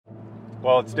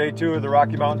Well, it's day 2 of the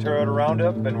Rocky Mountain Toyota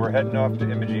Roundup, and we're heading off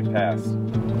to Imogene Pass.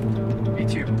 Me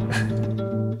too.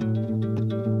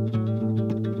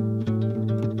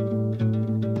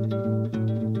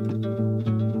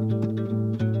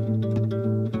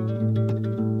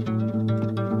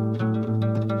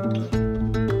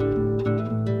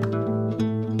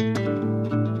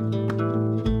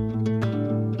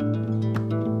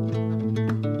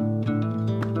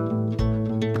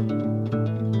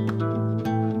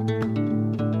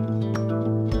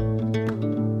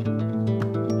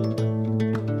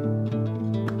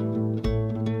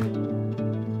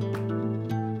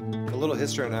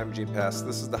 History on Imogene Pass.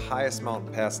 This is the highest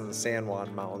mountain pass in the San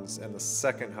Juan Mountains and the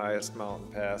second highest mountain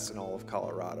pass in all of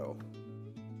Colorado.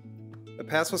 The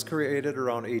pass was created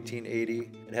around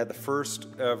 1880 and had the first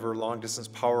ever long-distance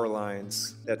power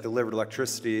lines that delivered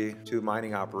electricity to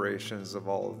mining operations of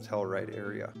all of the Telluride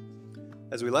area.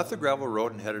 As we left the gravel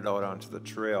road and headed out onto the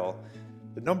trail,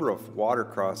 the number of water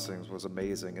crossings was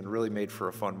amazing and really made for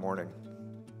a fun morning.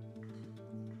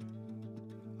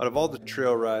 Out of all the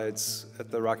trail rides at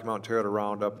the Rocky Mountain Toyota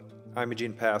Roundup,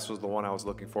 Imogene Pass was the one I was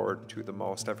looking forward to the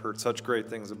most. I've heard such great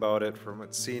things about it, from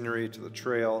its scenery to the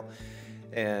trail,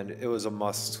 and it was a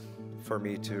must for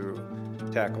me to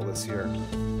tackle this year.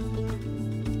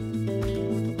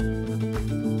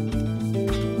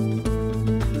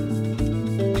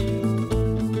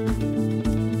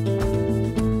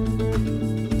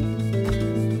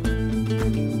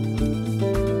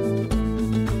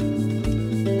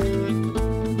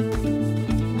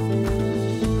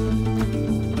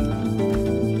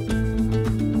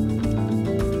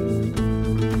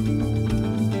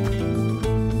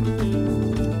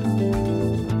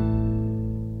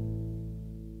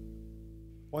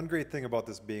 One great thing about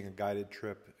this being a guided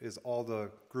trip is all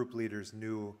the group leaders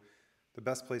knew the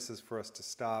best places for us to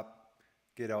stop,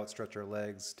 get out, stretch our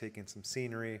legs, take in some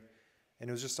scenery, and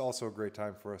it was just also a great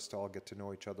time for us to all get to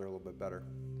know each other a little bit better.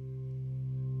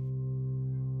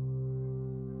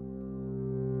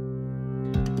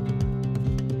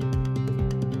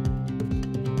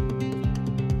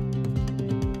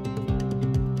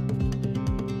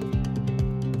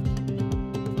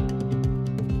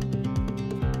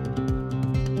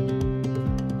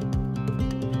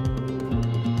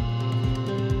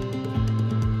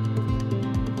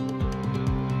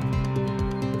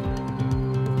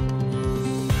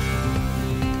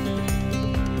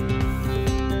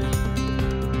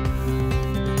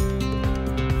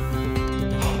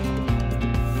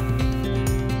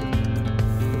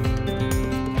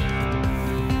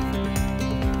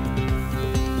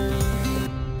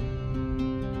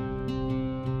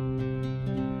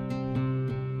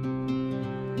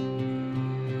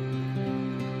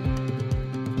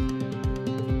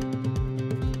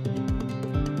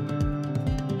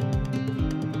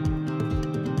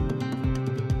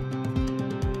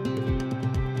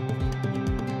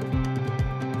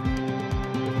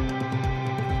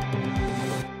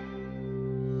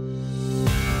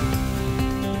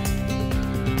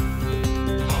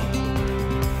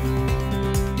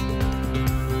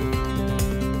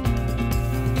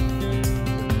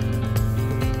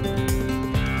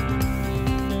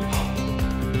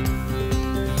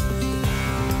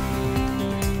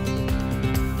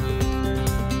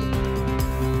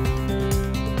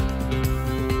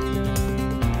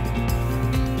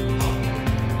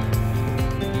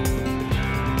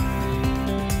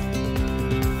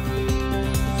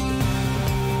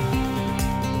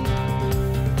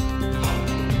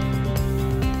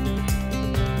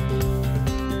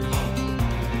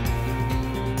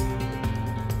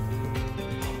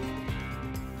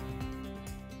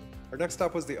 Our next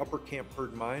stop was the Upper Camp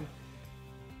Herd Mine.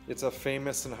 It's a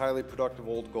famous and highly productive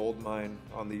old gold mine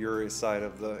on the Ouray side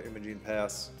of the Imogene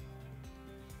Pass.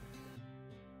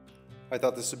 I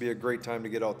thought this would be a great time to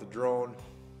get out the drone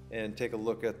and take a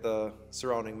look at the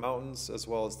surrounding mountains as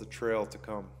well as the trail to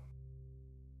come.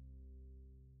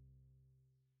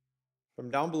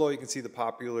 From down below you can see the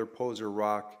popular Poser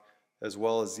Rock as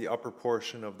well as the upper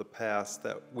portion of the pass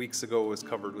that weeks ago was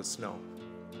covered with snow.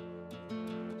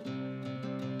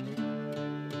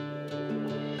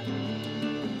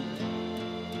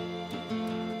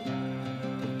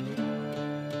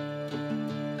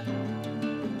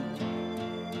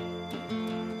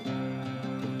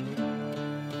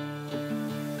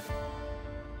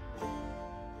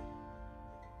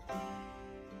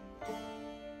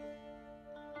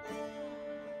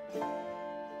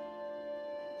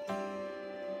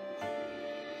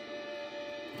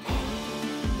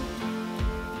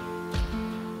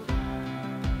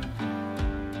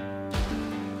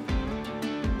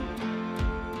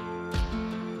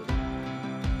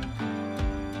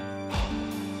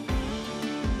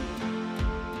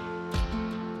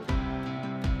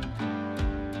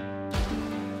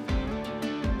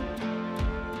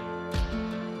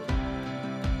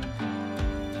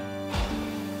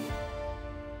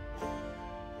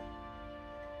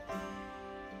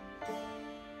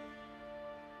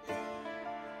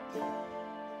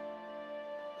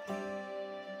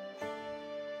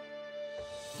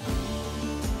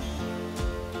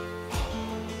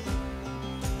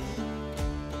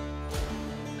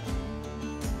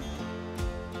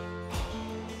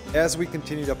 As we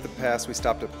continued up the pass, we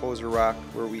stopped at Poser Rock,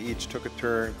 where we each took a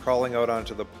turn, crawling out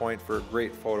onto the point for a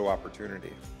great photo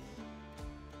opportunity.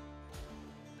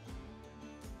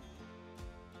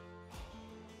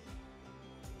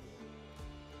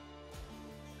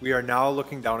 We are now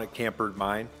looking down at Campered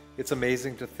Mine. It's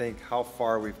amazing to think how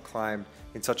far we've climbed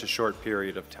in such a short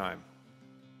period of time.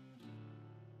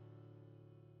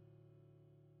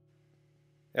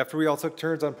 After we all took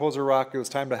turns on Poser Rock, it was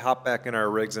time to hop back in our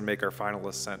rigs and make our final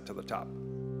ascent to the top.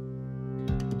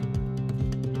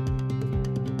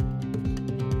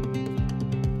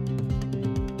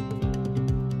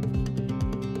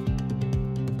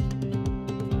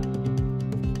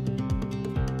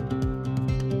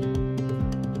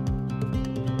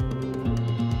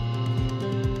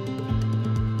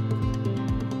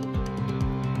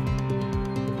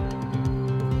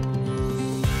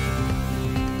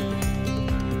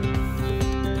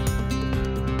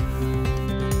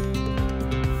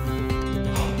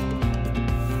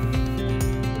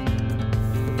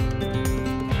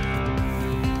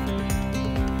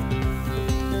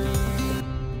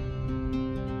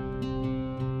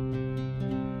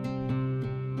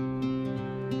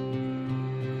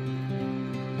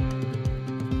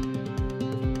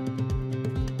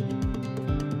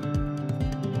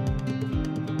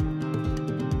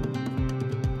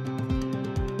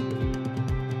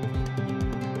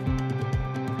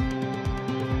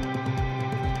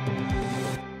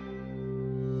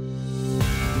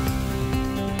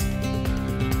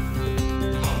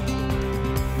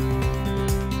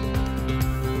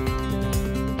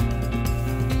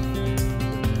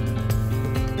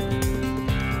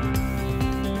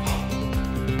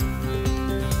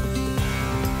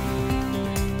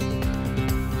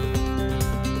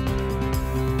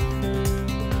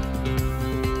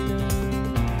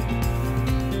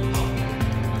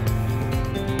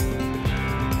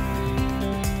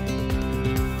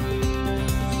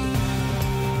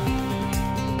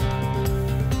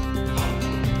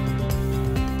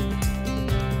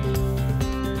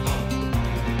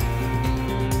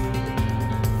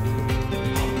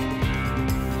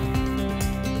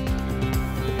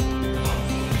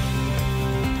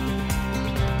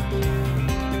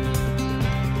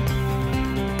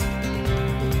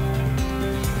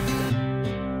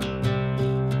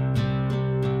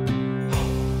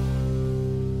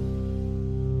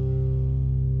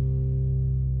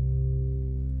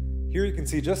 Here you can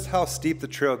see just how steep the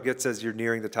trail gets as you're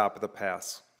nearing the top of the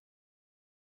pass.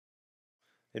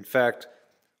 In fact,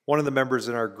 one of the members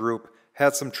in our group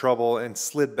had some trouble and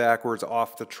slid backwards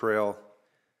off the trail.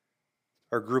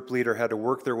 Our group leader had to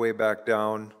work their way back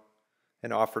down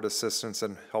and offered assistance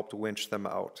and helped winch them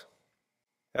out.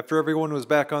 After everyone was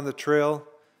back on the trail,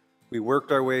 we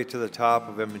worked our way to the top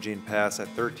of Imogene Pass at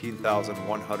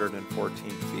 13,114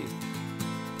 feet.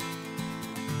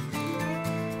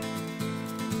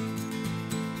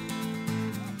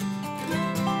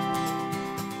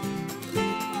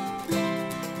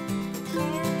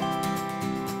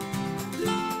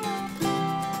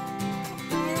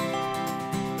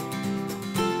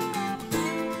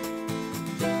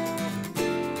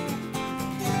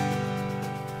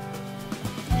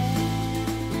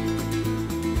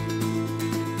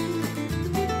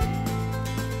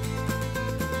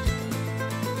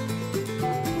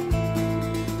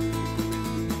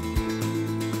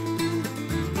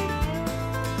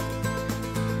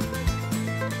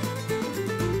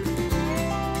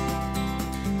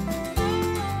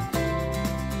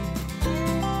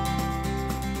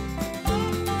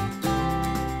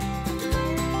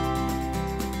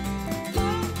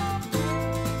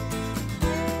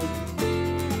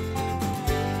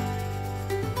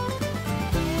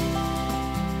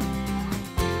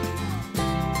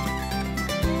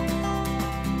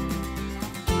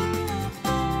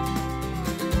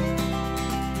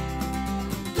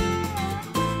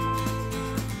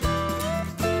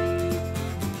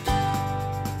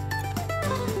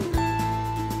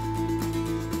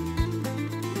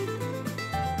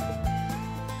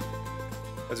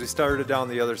 As we started down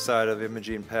the other side of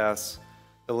Imogene Pass,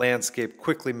 the landscape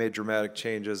quickly made dramatic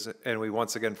changes, and we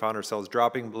once again found ourselves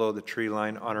dropping below the tree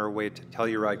line on our way to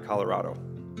Telluride, Colorado.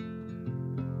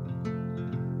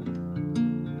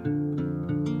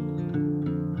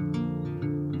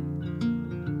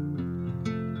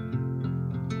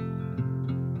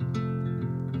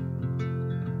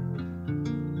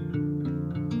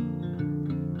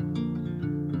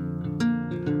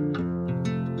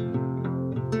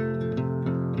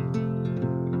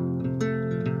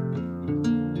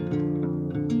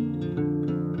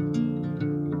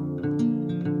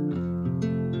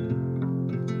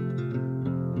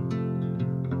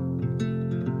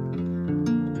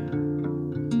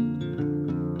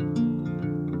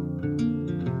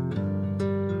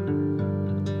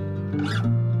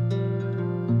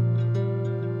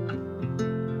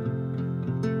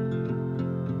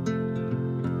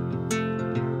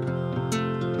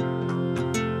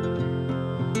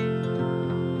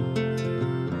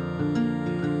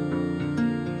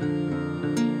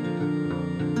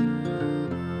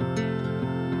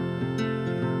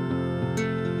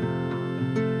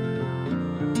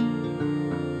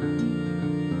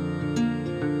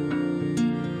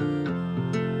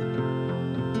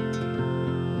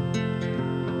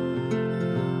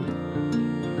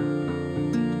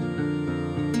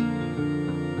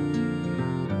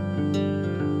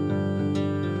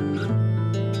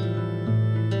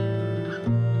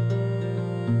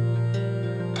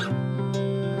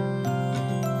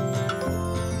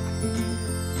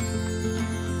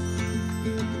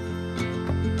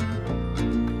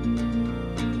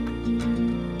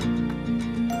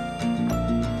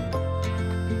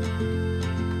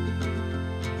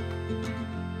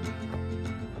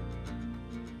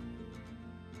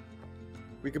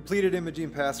 completed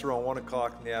Imogene Pass around 1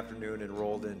 o'clock in the afternoon and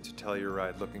rolled into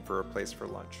Telluride looking for a place for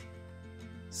lunch.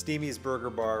 Steamy's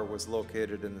Burger Bar was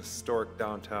located in the historic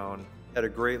downtown, had a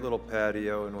great little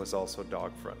patio, and was also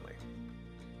dog friendly.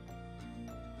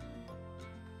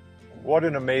 What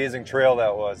an amazing trail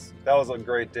that was. That was a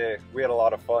great day. We had a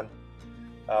lot of fun.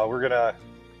 We're gonna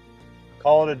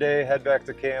call it a day, head back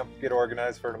to camp, get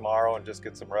organized for tomorrow, and just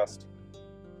get some rest.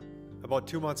 About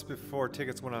 2 months before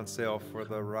tickets went on sale for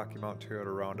the Rocky Mountain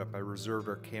Toyota Roundup, I reserved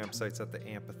our campsites at the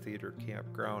Amphitheater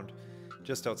Campground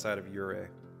just outside of Ouray.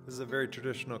 This is a very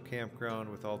traditional campground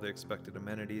with all the expected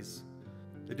amenities.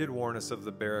 They did warn us of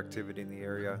the bear activity in the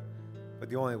area, but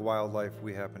the only wildlife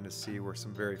we happened to see were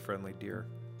some very friendly deer.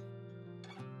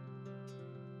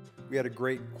 We had a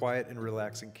great, quiet, and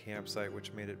relaxing campsite,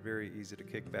 which made it very easy to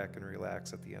kick back and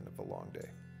relax at the end of a long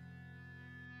day.